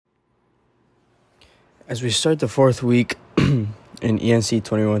As we start the fourth week in ENC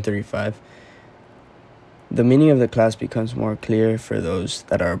 2135, the meaning of the class becomes more clear for those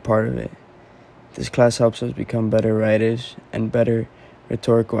that are a part of it. This class helps us become better writers and better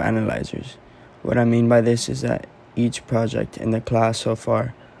rhetorical analyzers. What I mean by this is that each project in the class so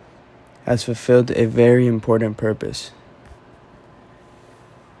far has fulfilled a very important purpose: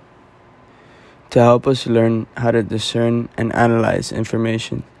 to help us learn how to discern and analyze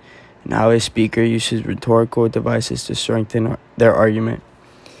information, and how a speaker uses rhetorical devices to strengthen their argument.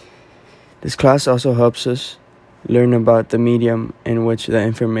 This class also helps us learn about the medium in which the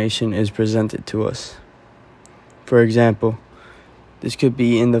information is presented to us. For example, this could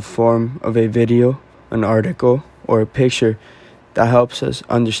be in the form of a video, an article, or a picture that helps us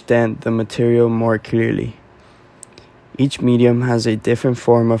understand the material more clearly. Each medium has a different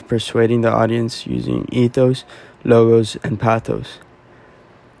form of persuading the audience using ethos, logos, and pathos.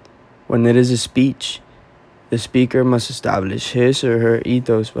 When it is a speech, the speaker must establish his or her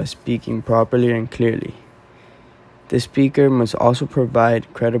ethos by speaking properly and clearly. The speaker must also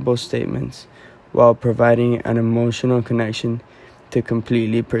provide credible statements while providing an emotional connection to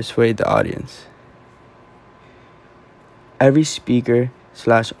completely persuade the audience. Every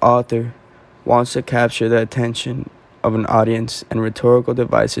speaker/author wants to capture the attention of an audience, and rhetorical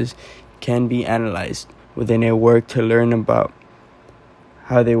devices can be analyzed within a work to learn about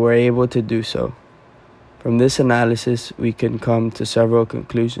how they were able to do so. From this analysis, we can come to several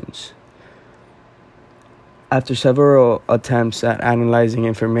conclusions. After several attempts at analyzing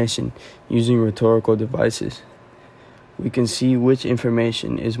information using rhetorical devices, we can see which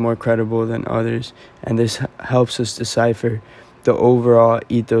information is more credible than others, and this helps us decipher the overall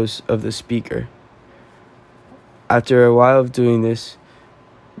ethos of the speaker. After a while of doing this,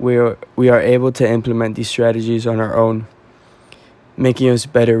 we are able to implement these strategies on our own, making us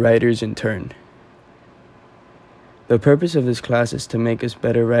better writers in turn. The purpose of this class is to make us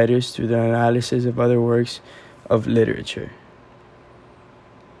better writers through the analysis of other works of literature.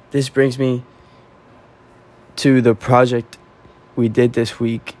 This brings me to the project we did this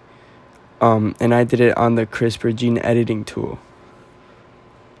week, and I did it on the CRISPR gene editing tool.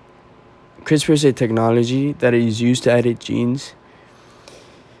 CRISPR is a technology that is used to edit genes,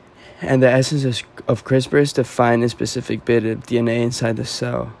 and the essence of CRISPR is to find a specific bit of DNA inside the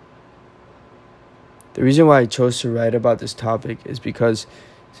cell. The reason why I chose to write about this topic is because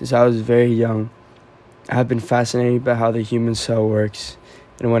since I was very young, I have been fascinated by how the human cell works,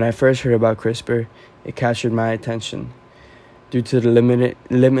 and when I first heard about CRISPR, it captured my attention due to the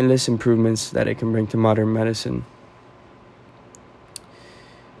limitless improvements that it can bring to modern medicine.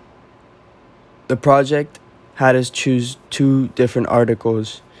 The project had us choose 2 different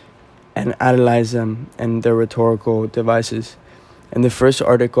articles and analyze them and their rhetorical devices. And the first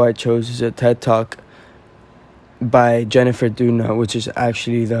article I chose is a TED Talk by Jennifer Doudna, which is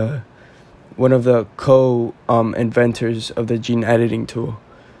actually one of the co-inventors of the gene editing tool.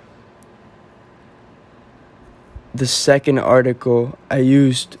 The second article I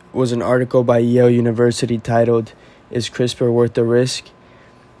used was an article by Yale University titled, "Is CRISPR Worth the Risk?"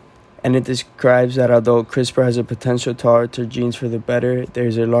 And it describes that although CRISPR has a potential to alter genes for the better, there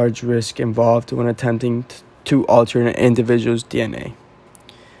is a large risk involved when attempting to alter an individual's DNA.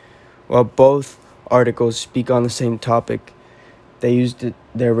 While both articles speak on the same topic, they used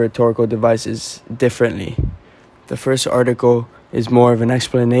their rhetorical devices differently. The first article is more of an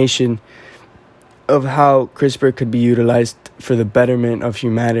explanation of how CRISPR could be utilized for the betterment of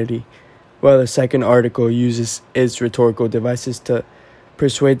humanity, while the second article uses its rhetorical devices to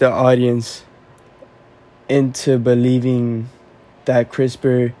persuade the audience into believing that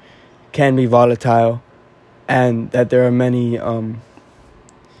CRISPR can be volatile and that there are many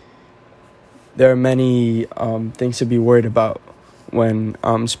things to be worried about when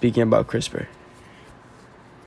speaking about CRISPR.